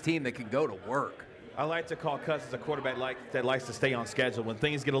aspects of this team that can go to work. I like to call Cousins a quarterback that likes to stay on schedule. When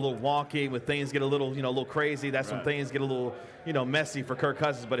things get a little wonky, when things get a little crazy, that's when things get a little, messy for Kirk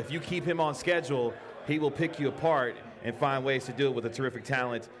Cousins. But if you keep him on schedule, he will pick you apart and find ways to do it with the terrific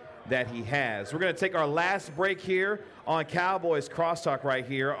talent that he has. We're going to take our last break here on Cowboys Crosstalk right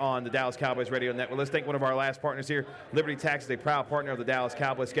here on the Dallas Cowboys Radio Network. Let's thank one of our last partners here. Liberty Tax is a proud partner of the Dallas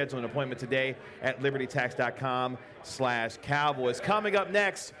Cowboys. Schedule an appointment today at libertytax.com/Cowboys. Coming up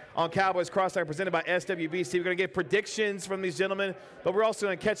next on Cowboys Crosstalk presented by SWBC, we're going to get predictions from these gentlemen, but we're also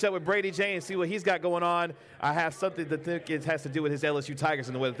going to catch up with Bradie Jane and see what he's got going on. I have something that I think it has to do with his LSU Tigers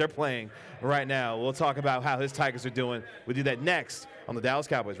and the way that they're playing right now. We'll talk about how his Tigers are doing. We'll do that next on the Dallas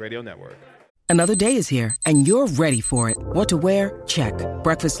Cowboys Radio Network. Another day is here, and you're ready for it. What to wear? Check.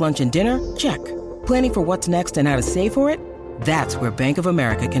 Breakfast, lunch, and dinner? Check. Planning for what's next and how to save for it? That's where Bank of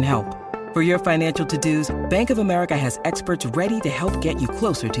America can help. For your financial to-dos, Bank of America has experts ready to help get you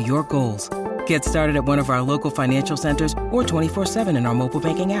closer to your goals. Get started at one of our local financial centers or 24/7 in our mobile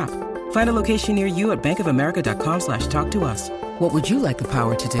banking app. Find a location near you at bankofamerica.com/talktous. What would you like the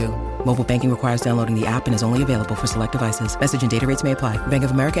power to do? Mobile banking requires downloading the app and is only available for select devices. Message and data rates may apply. Bank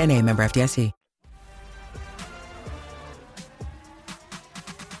of America N.A., member FDIC.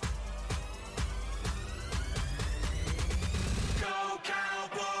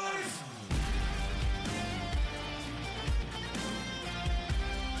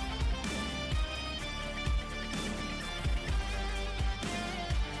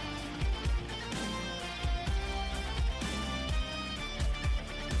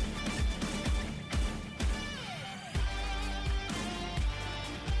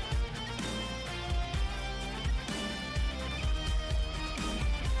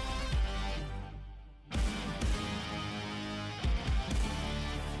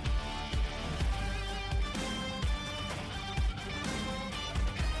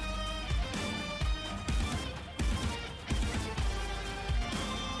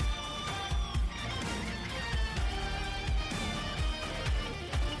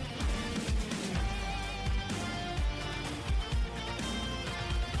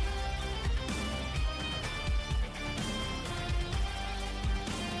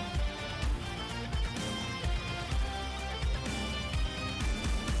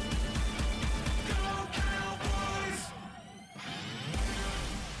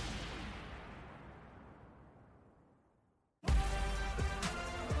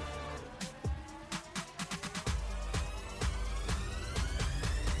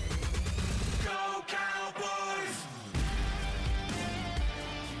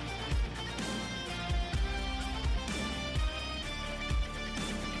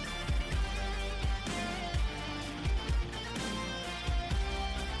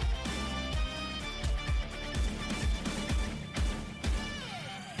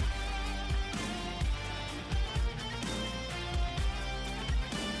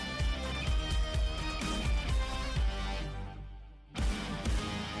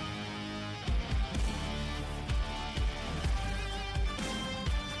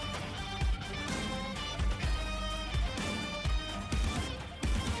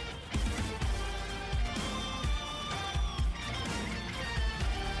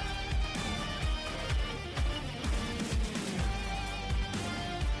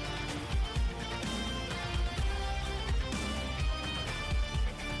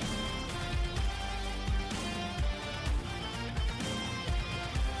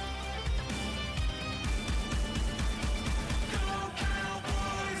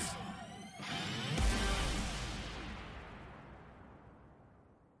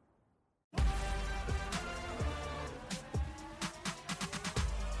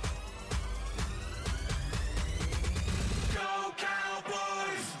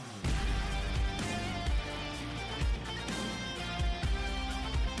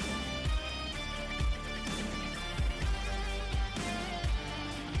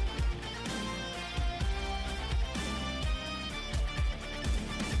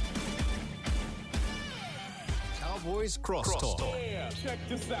 Cowboys Crosstalk. Yeah, check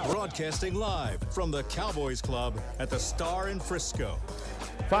this out. Broadcasting live from the Cowboys Club at the Star in Frisco.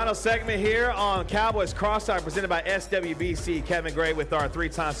 Final segment here on Cowboys Crosstalk presented by SWBC. Kevin Gray with our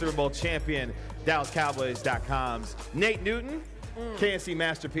 3-time Super Bowl champion, DallasCowboys.com's Nate Newton. KNC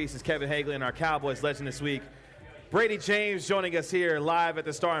Masterpieces, Kevin Hagley, and our Cowboys legend this week, Bradie James, joining us here live at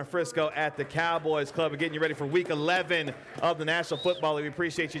the Star in Frisco at the Cowboys Club. We're getting you ready for Week 11 of the National Football League. We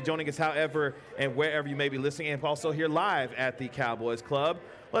appreciate you joining us however and wherever you may be listening, and also here live at the Cowboys Club.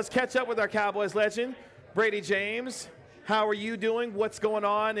 Let's catch up with our Cowboys legend, Bradie James. How are you doing? What's going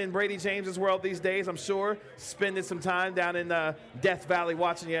on in Bradie James's world these days? I'm sure spending some time down in Death Valley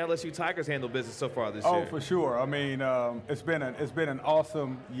watching the LSU Tigers handle business so far this year. Oh, for sure. I mean, it's been an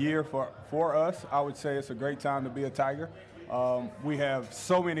awesome year for us. I would say it's a great time to be a Tiger. We have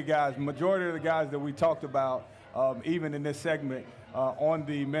so many guys. Majority of the guys that we talked about, even in this segment, on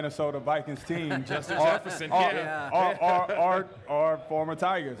the Minnesota Vikings team, Justin Jefferson, are former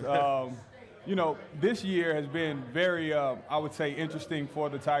Tigers. You know, this year has been very, I would say, interesting for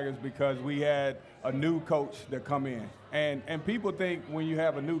the Tigers because we had a new coach that come in. And people think when you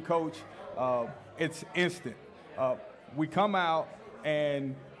have a new coach, it's instant. We come out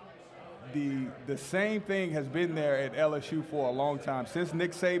and the same thing has been there at LSU for a long time. Since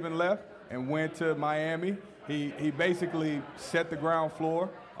Nick Saban left and went to Miami, he basically set the ground floor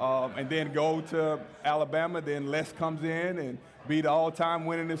and then go to Alabama. Then Les comes in and be the all-time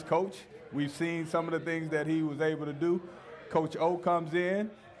winningest coach. We've seen some of the things that he was able to do. Coach O comes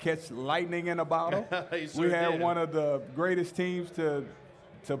in, catch lightning in a bottle. Sure we had did. one of the greatest teams to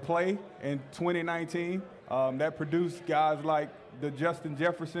play in 2019 that produced guys like the Justin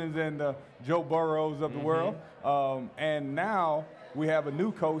Jeffersons and the Joe Burrows of the world. And now we have a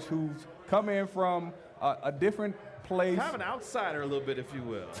new coach who's come in from a different place. Kind of an outsider a little bit, if you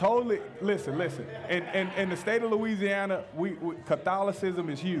will. Totally. Listen. In the state of Louisiana, we Catholicism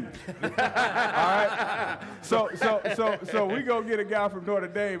is huge. All right. So we go get a guy from Notre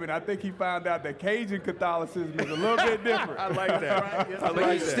Dame, and I think he found out that Cajun Catholicism is a little bit different. I like that. Right? I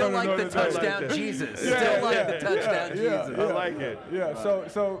like that. Still like the touchdown Jesus. Still like the touchdown Jesus. I like it. Yeah.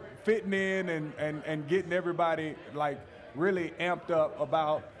 So fitting in and getting everybody like really amped up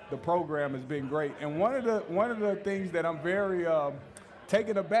about the program has been great. And one of the things that I'm very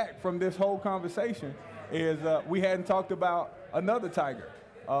taken aback from this whole conversation is we hadn't talked about another Tiger.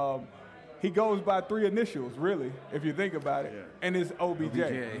 He goes by 3 initials, really, if you think about it, and it's OBJ.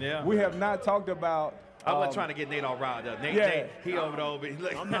 Yeah. We have not talked about. I wasn't trying to get Nate all riled up. Nate, he over the OB.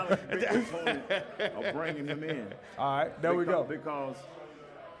 I'm not a big proponent of bringing him in. All right, there we go. Because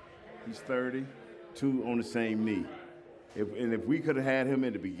he's 30, 2 on the same knee. If we could have had him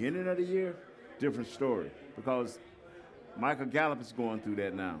in the beginning of the year, different story. Because Michael Gallup is going through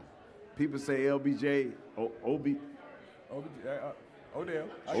that now. People say LBJ,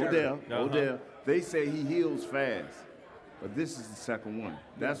 Odell. They say he heals fast. But this is the second one.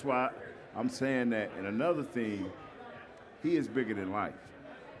 That's why I'm saying that. And another thing, he is bigger than life.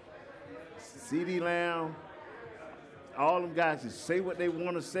 CeeDee Lamb, all them guys just say what they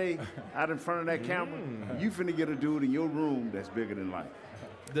want to say out in front of that camera. You finna get a dude in your room that's bigger than life.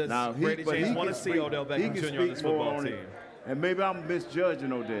 Does Bradie James want to see Odell Beckham Jr. on this football team? And maybe I'm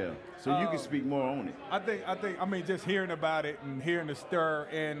misjudging Odell, so you can speak more on it. I mean, just hearing about it and hearing the stir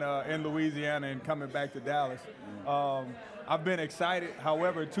in Louisiana and coming back to Dallas, I've been excited.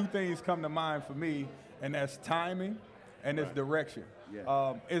 However, 2 things come to mind for me, and that's timing and it's direction.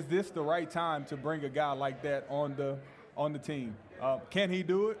 Yeah. Is this the right time to bring a guy like that on the team? Can he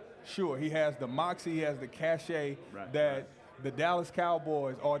do it? Sure. He has the moxie, he has the cachet that the Dallas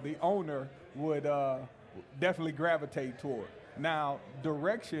Cowboys or the owner would definitely gravitate toward. Now,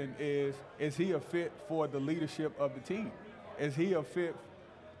 direction is he a fit for the leadership of the team? Is he a fit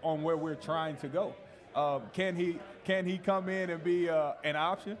on where we're trying to go? Can he come in and be an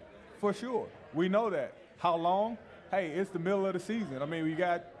option? For sure. We know that. How long? Hey, it's the middle of the season. I mean, we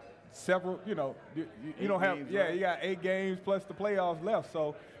got several, you don't have, you got 8 games plus the playoffs left.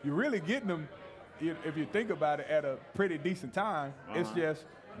 So you're really getting them, if you think about it, at a pretty decent time. It's just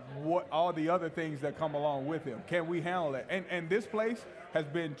what all the other things that come along with him. Can we handle it? And this place has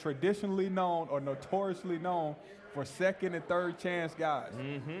been traditionally known or notoriously known for second and third chance guys.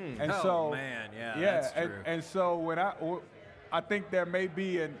 Mm-hmm. And that's true. And so when I think there may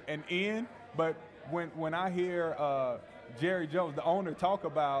be an end, but when I hear Jerry Jones, the owner, talk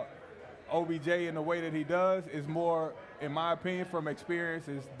about OBJ in the way that he does, is more, in my opinion, from experience,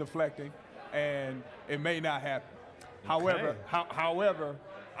 is deflecting, and it may not happen. Okay. However,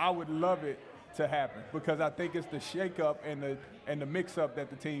 I would love it to happen because I think it's the shakeup and the mix-up that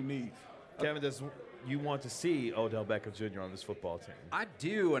the team needs. Kevin, does you want to see Odell Beckham Jr. on this football team. I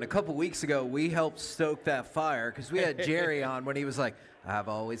do, and a couple weeks ago, we helped stoke that fire because we had Jerry on when he was like, I've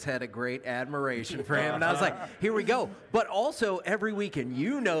always had a great admiration for him. And I was like, here we go. But also, every weekend,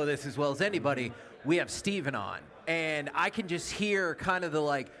 you know this as well as anybody, we have Steven on. And I can just hear kind of the,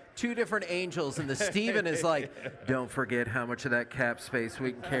 like, two different angels, and the Steven is like, don't forget how much of that cap space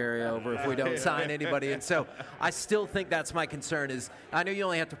we can carry over if we don't sign anybody. And so I still think that's my concern is I know you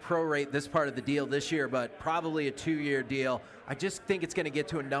only have to prorate this part of the deal this year, but probably a 2-year deal. I just think it's going to get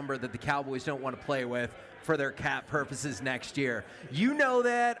to a number that the Cowboys don't want to play with for their cap purposes next year. You know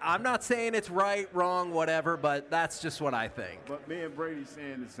that. I'm not saying it's right, wrong, whatever, but that's just what I think. But me and Brady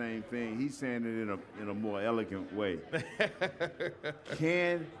saying the same thing. He's saying it in a more elegant way.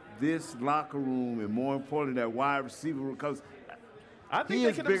 Can this locker room, and more importantly, that wide receiver, because I think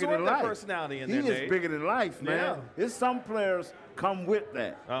they can absorb that personality in there, He is bigger than life, man. Yeah. There's some players come with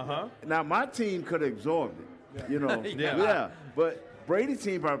that. Uh-huh. Now, my team could have absorbed it, you know. Yeah. But Brady's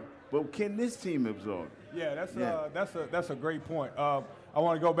team, but can this team absorb it? Yeah, that's a great point. I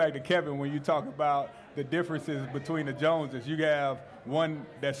want to go back to Kevin when you talk about the differences between the Joneses. You have one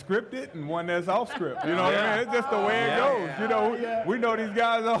that's scripted and one that's off script. You know what I mean? It's just the way it goes. You know, we know these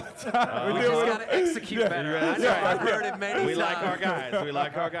guys all the time. We just got to execute better. I've heard it many times. We like our guys. We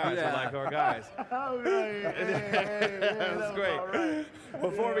like our guys. We like our guys. That's great.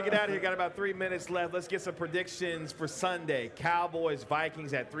 Before we get out of here, got about 3 minutes left. Let's get some predictions for Sunday. Cowboys,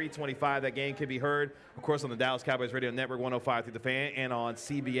 Vikings at 3:25. That game can be heard, of course, on the Dallas Cowboys Radio Network, 105 through the Fan, and on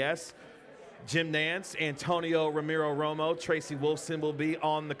CBS. Jim Nance, Antonio Ramiro Romo, Tracy Wolfson will be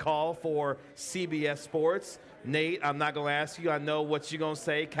on the call for CBS Sports. Nate, I'm not going to ask you. I know what you're going to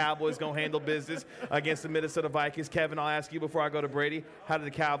say. Cowboys going to handle business against the Minnesota Vikings. Kevin, I'll ask you before I go to Brady. How did the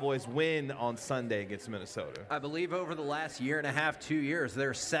Cowboys win on Sunday against Minnesota? I believe over the last year and a half, 2 years,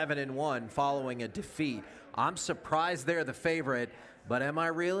 they're 7-1 following a defeat. I'm surprised they're the favorite. But am I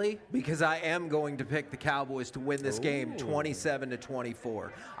really? Because I am going to pick the Cowboys to win this game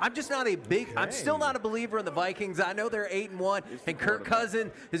 27-24. I'm just not I'm still not a believer in the Vikings. I know they're 8-1, and Kirk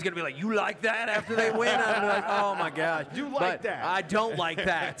Cousins is going to be like, you like that after they win? I'm like, oh my gosh. You like that. I don't like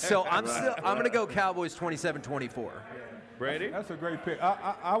that. So I'm going to go Cowboys 27-24. Brady? That's a great pick.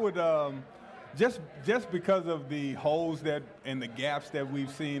 I would just because of the holes and the gaps that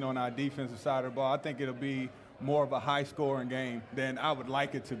we've seen on our defensive side of the ball, I think it'll be more of a high-scoring game than I would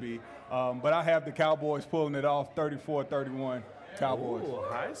like it to be. But I have the Cowboys pulling it off 34-31 Cowboys. Ooh,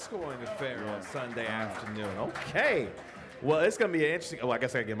 high-scoring affair on Sunday afternoon. Okay. Well, it's going to be an interesting – I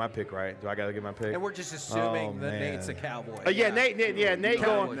guess I got to get my pick right. Do I got to get my pick? And we're just assuming that Nate's a Cowboy. Nate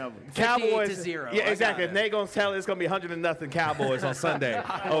going – Cowboys. 58-0. Yeah, exactly. If Nate going to tell it, it's going to be 100-0 Cowboys on Sunday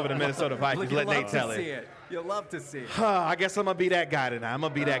over the Minnesota Vikings. Let Nate tell it. You'll love to see it. I guess I'm going to be that guy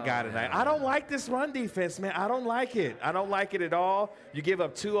tonight. I don't like this run defense, man. I don't like it. I don't like it at all. You give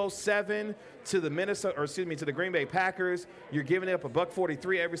up 207 to the to the Green Bay Packers. You're giving up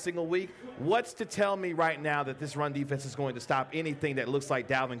 $143 every single week. What's to tell me right now that this run defense is going to stop anything that looks like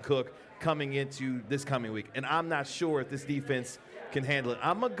Dalvin Cook coming into this coming week? And I'm not sure if this defense can handle it.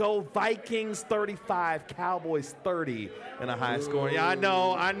 I'm going to go Vikings 35, Cowboys 30 in a high score. Yeah, I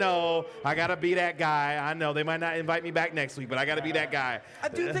know. I got to be that guy. I know they might not invite me back next week, but I got to be that guy. I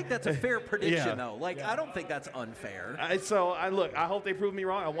do think that's a fair prediction, though. I don't think that's unfair. Look, I hope they prove me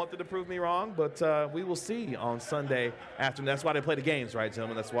wrong. I want them to prove me wrong, but we will see on Sunday afternoon. That's why they play the games, right,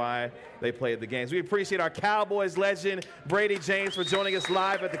 gentlemen? That's why they play the games. We appreciate our Cowboys legend, Bradie James, for joining us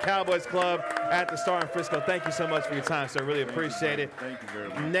live at the Cowboys Club at the Star in Frisco. Thank you so much for your time, sir. Really appreciate it. Thank you very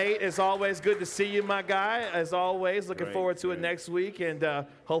much. Nate, as always, good to see you, my guy. As always, looking forward to it next week, and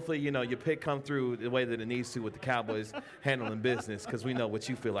hopefully, your pick come through the way that it needs to with the Cowboys handling business, because we know what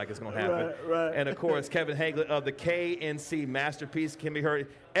you feel like is going to happen. Right. And of course, Kevin Haglett of the KNC Masterpiece can be heard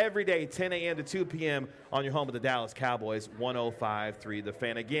every day, 10 a.m. to 2 p.m. on your home of the Dallas Cowboys, 105.3 The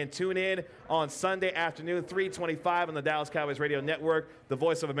Fan. Again, tune in on Sunday afternoon, 3:25 on the Dallas Cowboys Radio Network. The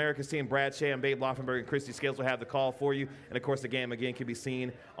voice of America's team, Brad Shea and Babe Loffenberg and Christy Scales will have the call for you. And, of course, the game, again, can be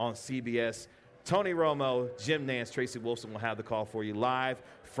seen on CBS. Tony Romo, Jim Nance, Tracy Wolfson will have the call for you live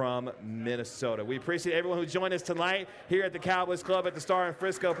from Minnesota. We appreciate everyone who joined us tonight here at the Cowboys Club at the Star in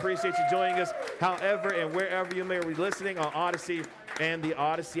Frisco. Appreciate you joining us, however and wherever you may be listening on Odyssey and the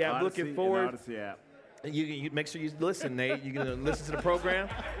Odyssey app. Looking forward. Odyssey app. You make sure you listen, Nate. You're going to listen to the program.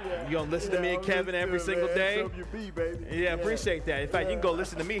 You're going to listen to me and Kevin every single day. SWB, baby. Yeah, appreciate that. In fact, you can go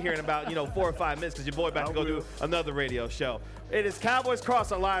listen to me here in about 4 or 5 minutes because your boy about to go do another radio show. It is Cowboys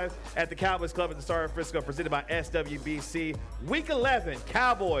Crosstalk live at the Cowboys Club at the Star in Frisco, presented by SWBC. Week 11,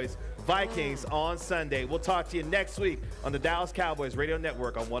 Cowboys Vikings on Sunday. We'll talk to you next week on the Dallas Cowboys Radio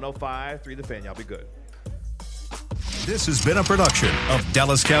Network on 105.3 The Fan. Y'all be good. This has been a production of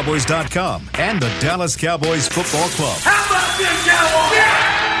DallasCowboys.com and the Dallas Cowboys Football Club. How about this, Cowboys? Yeah!